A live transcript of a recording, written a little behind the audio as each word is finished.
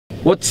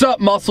What's up,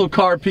 muscle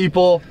car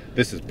people?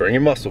 This is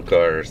Bringing Muscle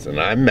Cars, and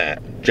I'm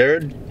Matt.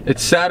 Jared?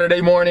 It's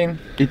Saturday morning.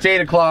 It's 8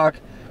 o'clock.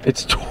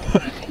 It's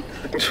 29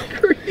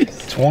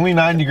 degrees.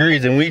 29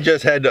 degrees, and we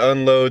just had to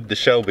unload the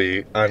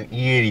Shelby on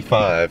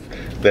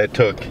E85 that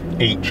took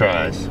 8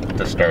 tries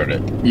to start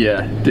it.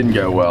 Yeah, didn't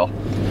go well.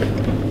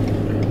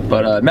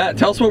 But Matt,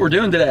 tell us what we're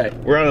doing today.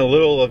 We're on a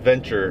little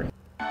adventure.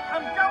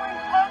 I'm going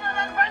on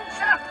an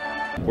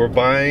adventure! We're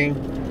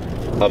buying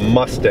a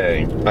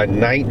Mustang, a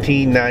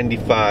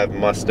 1995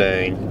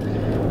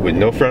 Mustang with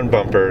no front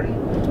bumper.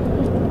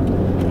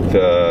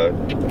 The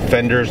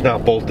fender's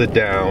not bolted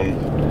down.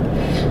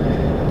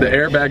 The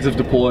airbags have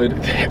deployed.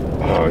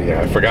 Oh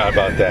yeah, I forgot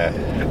about that.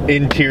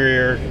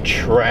 Interior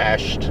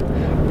trashed,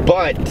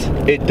 but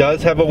it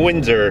does have a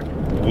Windsor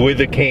with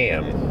a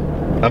cam.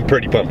 I'm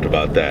pretty pumped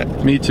about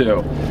that. Me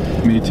too.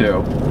 Me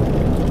too.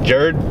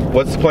 Jared,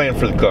 what's the plan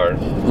for the car?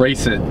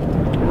 Race it.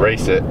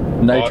 Race it.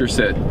 Nitrous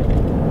it.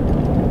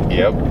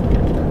 Yep.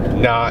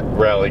 Not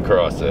rally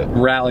cross it.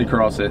 Rally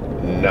cross it.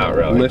 Not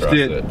rally Lift cross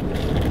it.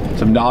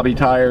 Some knobby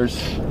tires.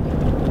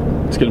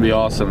 It's gonna be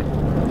awesome.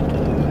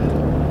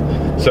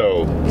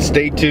 So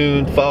stay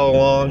tuned, follow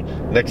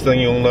along. Next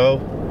thing you'll know,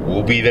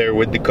 we'll be there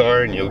with the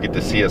car and you'll get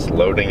to see us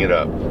loading it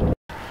up.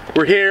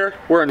 We're here.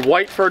 We're in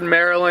Whiteford,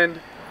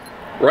 Maryland.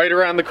 Right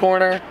around the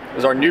corner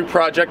is our new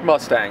Project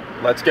Mustang.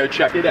 Let's go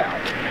check it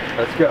out.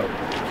 Let's go.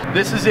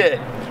 This is it.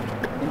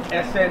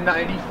 An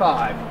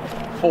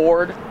SN95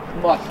 Ford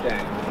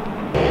Mustang.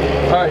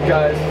 All right,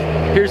 guys,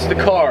 here's the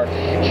car.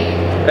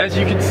 As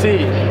you can see,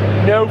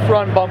 no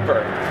front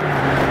bumper.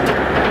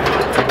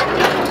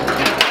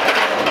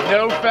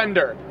 No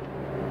fender.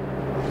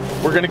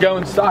 We're gonna go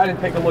inside and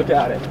take a look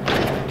at it.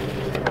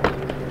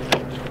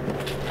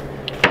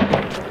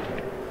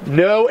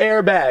 No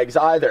airbags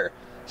either.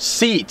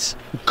 Seats,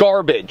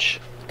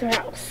 garbage.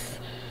 Gross.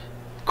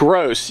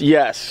 Gross,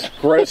 yes.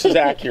 Gross is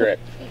accurate.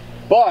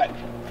 But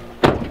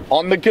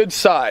on the good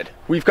side,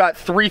 we've got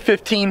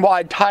 315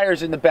 wide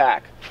tires in the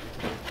back.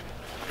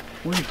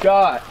 We've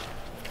got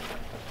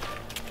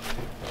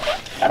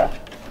a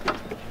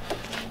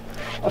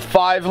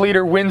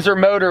 5-liter Windsor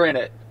motor in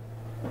it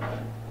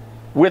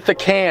with a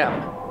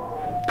cam,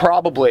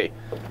 probably.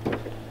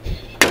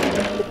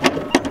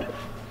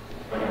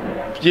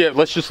 Yeah,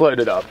 let's just load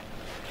it up.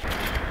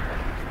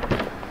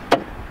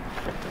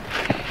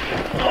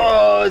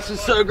 Oh, this is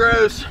so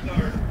gross.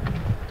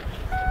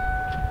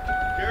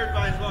 Jared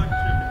buys long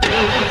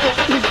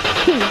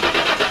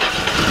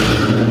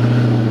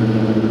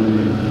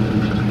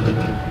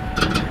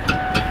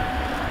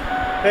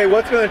Hey,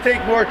 what's going to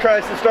take more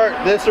tries to start,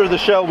 this or the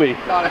Shelby?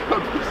 God, I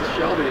hope it's the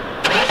Shelby.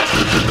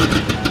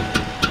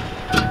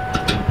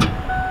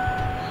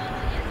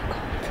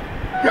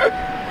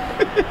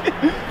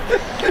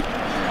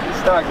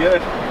 It's not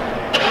good.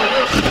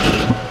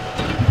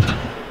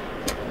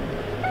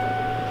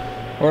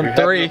 We're in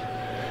 3.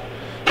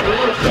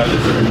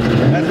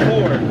 That's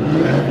 4.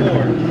 That's 4.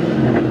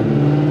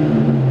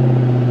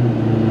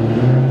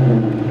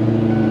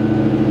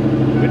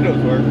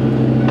 Windows work.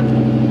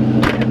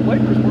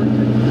 Wipers work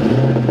too.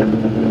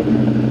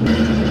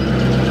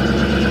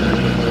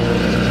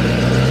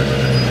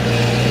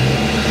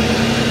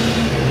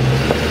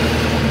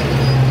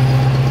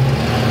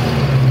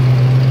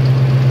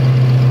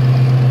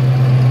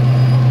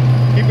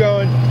 Keep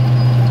going.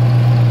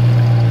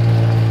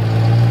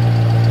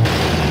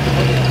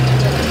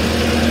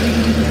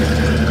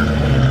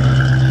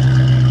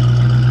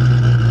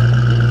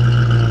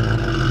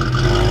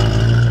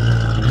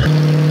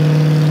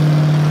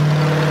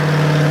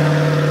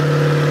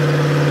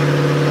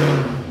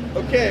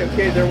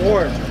 Okay, they're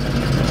warm.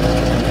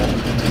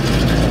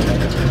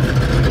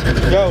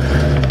 Go.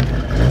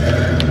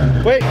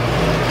 Wait.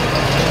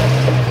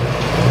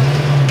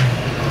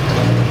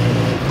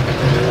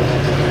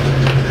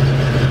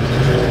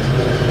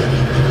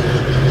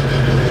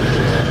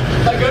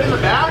 I go to the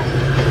back?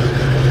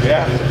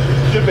 Yeah,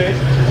 should be.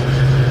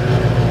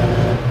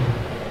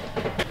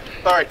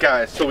 Alright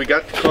guys, so we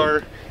got the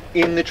car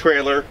in the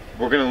trailer.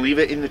 We're going to leave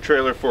it in the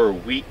trailer for a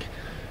week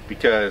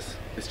because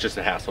it's just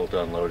a hassle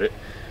to unload it.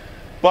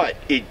 But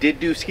it did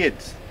do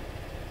skids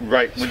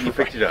right when you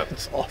picked it up.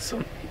 It's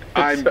awesome.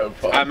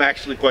 I'm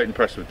actually quite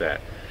impressed with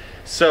that.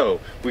 So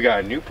we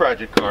got a new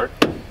project car.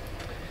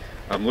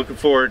 I'm looking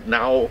forward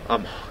now.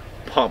 I'm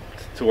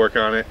pumped to work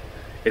on it.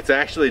 It's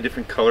actually a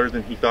different color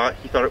than he thought.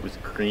 He thought it was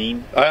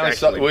green.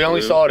 We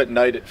only saw it at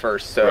night at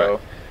first, so. Right.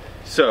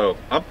 So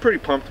I'm pretty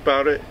pumped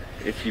about it.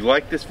 If you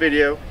like this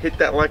video, hit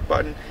that like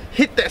button,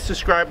 hit that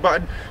subscribe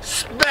button,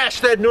 smash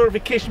that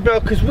notification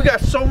bell, because we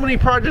got so many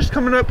projects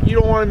coming up, you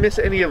don't want to miss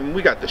any of them.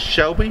 We got the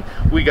Shelby,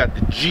 we got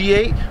the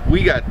G8,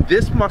 we got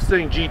this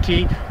Mustang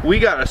GT, we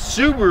got a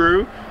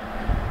Subaru,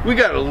 we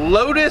got a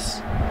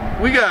Lotus,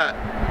 we got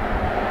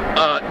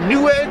a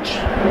New Edge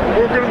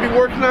we're going to be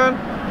working on.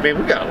 Man,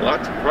 we got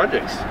lots of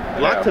projects,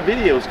 lots of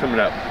videos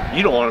coming up.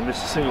 You don't want to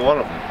miss a single one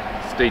of them.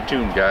 Stay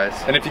tuned, guys.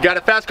 And if you got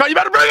a fast car, you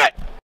better bring it!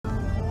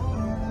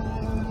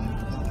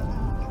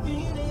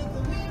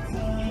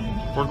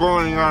 We're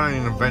going on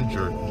an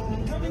adventure.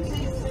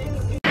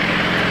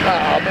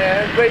 Oh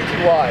man, way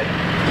too wide.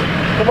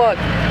 Come on,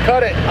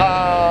 cut it.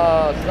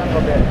 Oh, son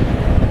of a bitch.